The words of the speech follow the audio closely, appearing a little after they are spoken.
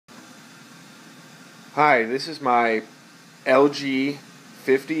Hi, this is my LG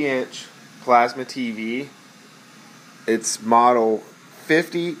 50-inch plasma TV. It's model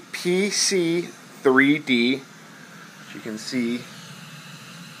 50PC3D, as you can see,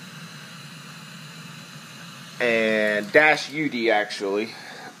 and -UD actually,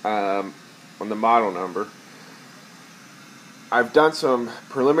 on the model number. I've done some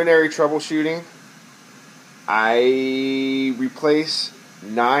preliminary troubleshooting. I replaced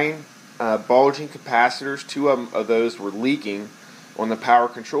 9 bulging capacitors. 2 of those were leaking on the power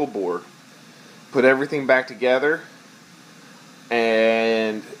control board. Put everything back together,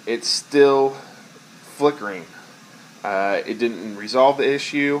 and it's still flickering. It didn't resolve the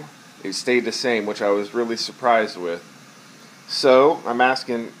issue. It stayed the same, which I was really surprised with. So I'm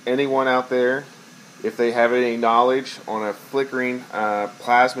asking anyone out there if they have any knowledge on a flickering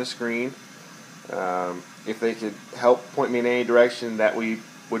plasma screen. If they could help point me in any direction, that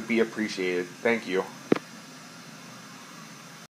would be appreciated. Thank you.